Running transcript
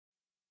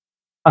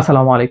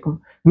Assalamu alaikum.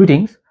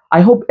 Greetings.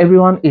 I hope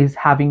everyone is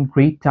having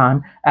great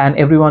time and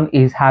everyone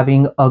is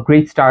having a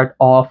great start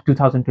of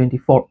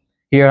 2024.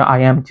 Here I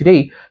am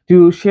today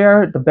to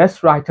share the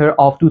best writer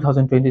of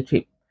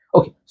 2023.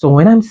 Okay, so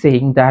when I'm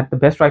saying that the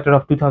best writer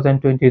of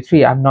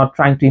 2023, I'm not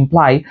trying to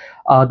imply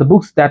the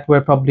books that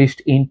were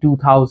published in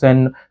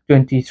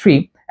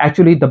 2023.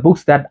 Actually, the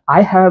books that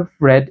I have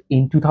read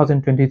in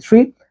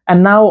 2023,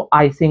 and now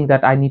I think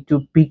that I need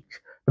to pick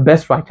the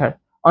best writer.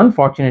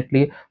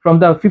 Unfortunately, from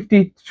the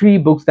 53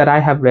 books that I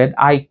have read,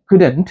 I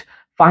couldn't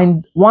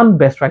find one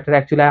best writer.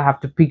 Actually, I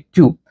have to pick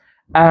two.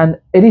 And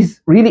it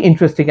is really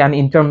interesting. And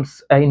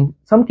in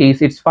some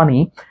case, it's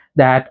funny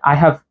that I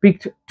have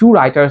picked two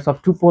writers of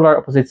two polar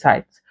opposite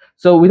sides.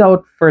 So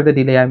without further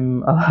delay,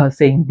 I'm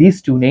saying these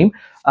two names.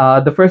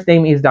 The first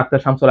name is Dr.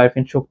 Shamsul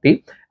Arifin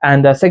Shokti,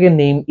 and the second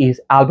name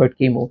is Albert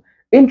Camus.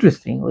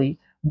 Interestingly,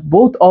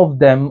 both of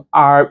them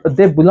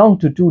they belong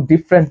to two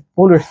different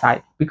polar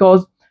sides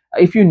because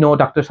if you know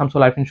Dr.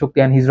 Shamsul Arifin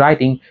Shokti and his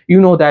writing, you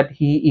know that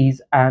he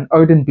is an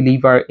ardent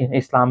believer in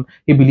Islam.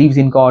 He believes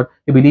in God.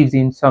 He believes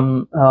in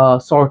some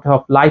sort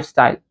of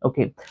lifestyle.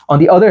 Okay. On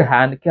the other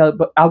hand,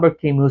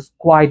 Albert Camus is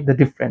quite the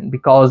different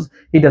because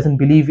he doesn't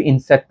believe in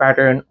set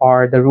pattern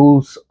or the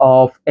rules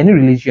of any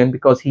religion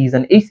because he is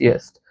an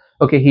atheist.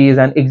 Okay, he is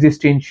an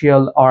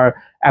existential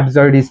or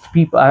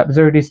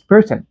absurdist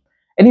person.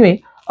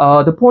 Anyway,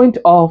 the point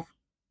of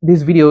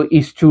this video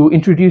is to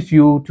introduce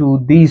you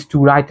to these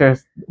two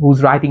writers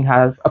whose writing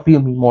has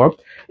appealed me more.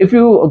 If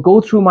you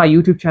go through my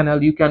YouTube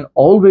channel, you can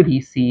already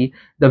see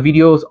the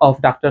videos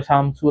of Dr.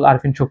 Shamsul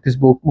Arifin Shokti's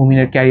book,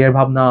 Muminir Career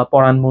Bhabna,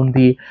 Poran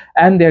Mundi,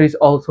 and there is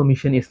also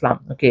Mission Islam.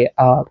 Okay,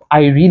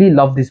 I really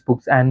love these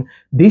books, and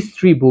these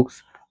three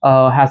books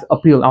has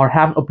appealed or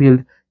have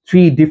appealed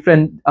three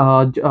different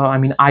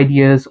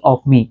ideas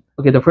of me.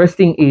 Okay, the first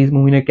thing is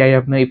Muminir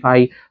Career Bhabna. If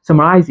I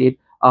summarize it,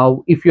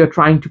 if you're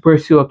trying to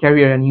pursue a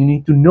career and you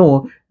need to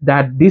know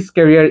that this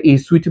career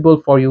is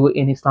suitable for you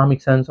in Islamic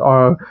sense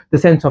or the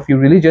sense of your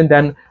religion,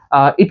 then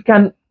it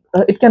can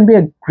be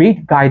a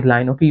great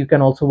guideline. Okay, you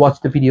can also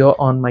watch the video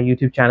on my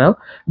YouTube channel.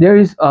 There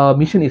is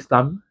Mission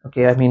Islam.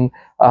 Okay,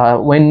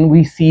 when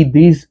we see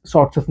these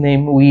sorts of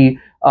name, we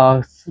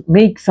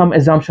make some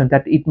assumption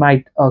that it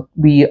might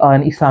be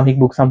an Islamic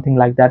book, something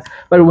like that.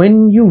 But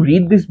when you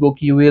read this book,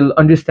 you will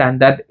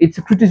understand that it's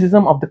a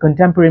criticism of the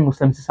contemporary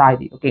Muslim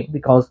society. Okay,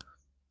 because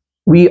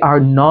we are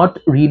not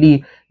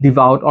really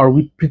devout or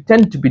we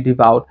pretend to be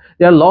devout.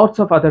 There are lots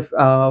of other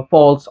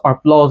faults or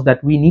flaws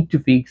that we need to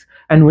fix,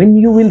 and when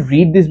you will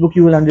read this book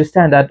you will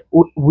understand that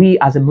we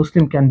as a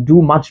Muslim can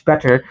do much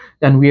better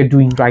than we are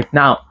doing right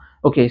now.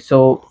 Okay,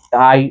 so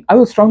I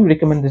will strongly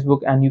recommend this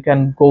book, and you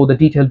can go the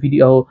detailed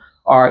video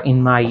or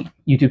in my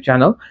YouTube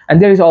channel.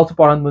 And there is also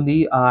Paran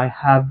Mundi. I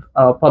have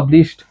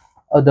published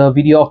the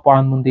video of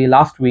Paran Mundi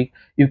last week.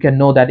 You can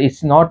know that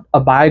it's not a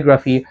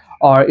biography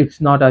or it's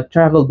not a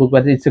travel book,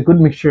 but it's a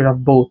good mixture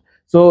of both.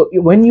 So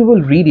when you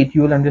will read it,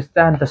 you will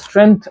understand the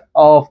strength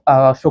of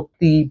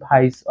Shokti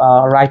Bhai's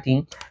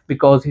writing,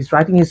 because his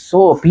writing is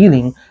so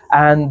appealing,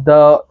 and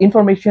the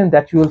information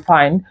that you will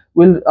find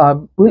will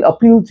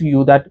appeal to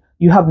you that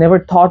you have never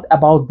thought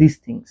about these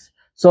things.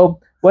 So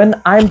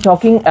when I'm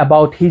talking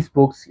about his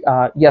books,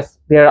 yes,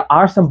 there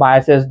are some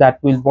biases that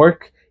will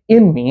work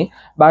in me,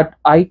 but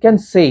I can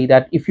say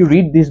that if you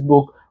read this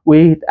book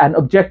with an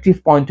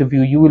objective point of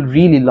view, you will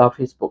really love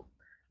his book.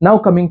 Now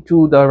coming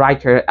to the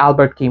writer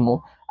Albert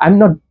Camus, I'm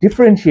not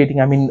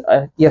differentiating.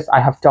 Yes,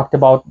 I have talked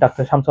about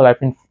Dr. Shamsul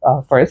Arifin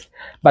first,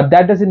 but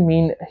that doesn't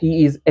mean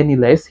he is any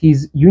less.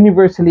 He's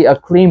universally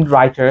acclaimed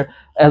writer,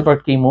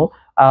 Albert Camus.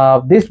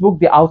 This book,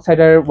 The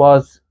Outsider,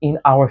 was in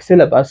our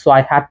syllabus, so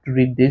I had to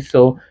read this.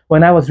 So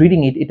when I was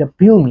reading it, it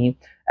appealed me,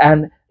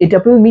 and it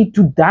appealed me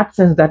to that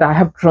sense that I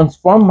have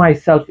transformed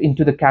myself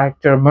into the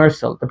character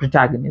Marcel, the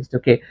protagonist.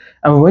 Okay,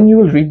 and when you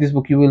will read this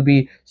book, you will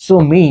be so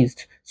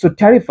amazed, so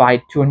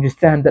terrified to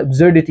understand the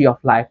absurdity of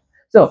life.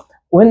 So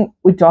when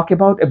we talk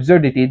about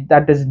absurdity,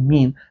 that doesn't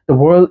mean the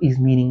world is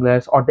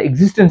meaningless or the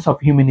existence of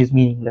human is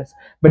meaningless,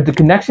 but the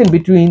connection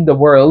between the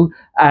world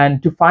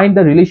and to find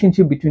the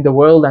relationship between the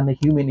world and the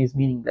human is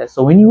meaningless.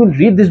 So when you will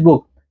read this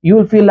book, you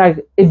will feel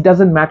like it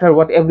doesn't matter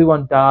what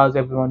everyone does,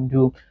 everyone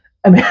do.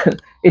 I mean,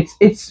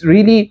 it's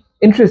really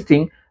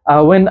interesting.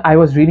 When I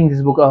was reading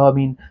this book,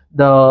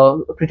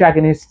 the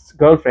protagonist's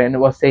girlfriend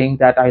was saying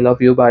that I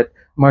love you, but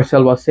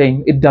Marcel was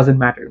saying it doesn't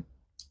matter.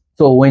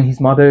 So when his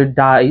mother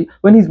dies,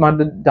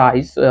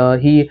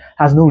 he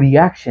has no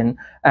reaction,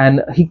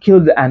 and he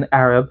killed an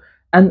Arab.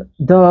 And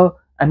the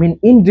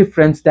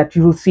indifference that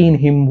you will see in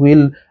him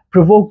will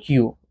provoke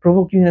you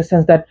in a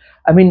sense that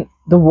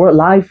the world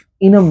life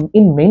in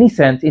many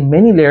sense, in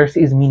many layers,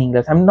 is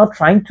meaningless. I'm not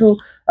trying to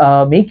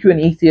make you an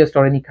atheist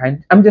or any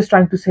kind. I'm just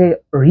trying to say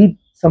read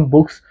some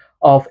books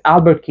of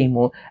Albert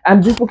Camus,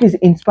 and this book is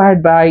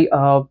inspired by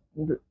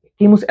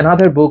Camus'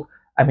 another book,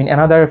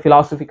 another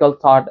philosophical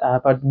thought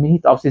about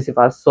myth of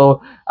Sisyphus.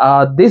 So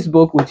this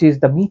book, which is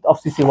the myth of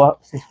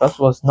Sisyphus,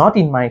 was not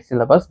in my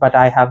syllabus, but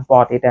I have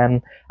bought it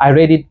and I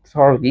read it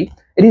thoroughly.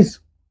 It is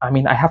I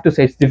mean, I have to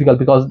say it's difficult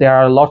because there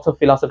are lots of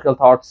philosophical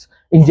thoughts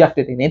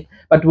injected in it.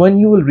 But when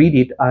you will read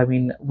it, I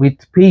mean,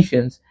 with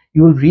patience,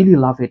 you will really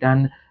love it,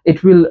 and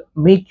it will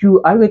make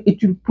you. I mean,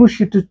 it will push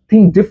you to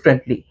think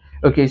differently.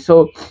 Okay,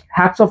 so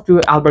hats off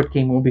to Albert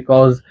Camus,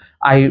 because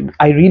I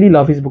really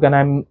love his book,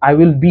 and I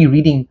will be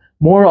reading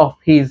more of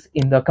his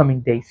in the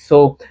coming days.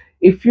 So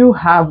if you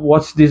have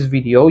watched this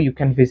video, you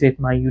can visit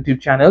my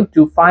YouTube channel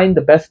to find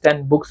the best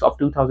 10 books of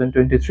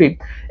 2023.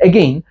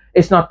 Again,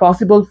 it's not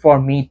possible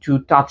for me to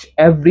touch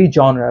every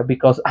genre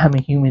because I'm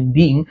a human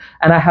being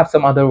and I have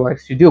some other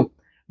works to do.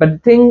 But the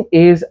thing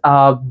is,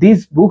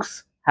 these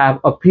books have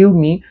appealed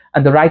me,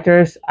 and the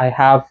writers I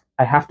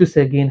have to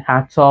say again,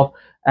 hats off.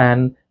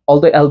 And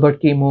although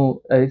Albert Camus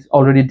is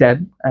already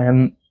dead,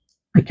 and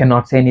I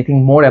cannot say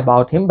anything more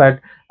about him,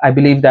 but I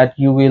believe that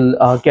you will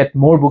get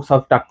more books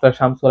of Dr.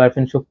 Shamsul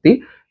Arfin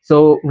Shukti.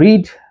 So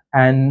read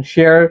and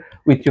share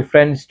with your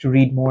friends to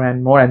read more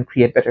and more and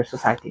create better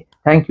society.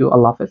 Thank you.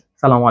 Allah Hafiz.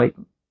 Assalamu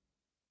alaikum.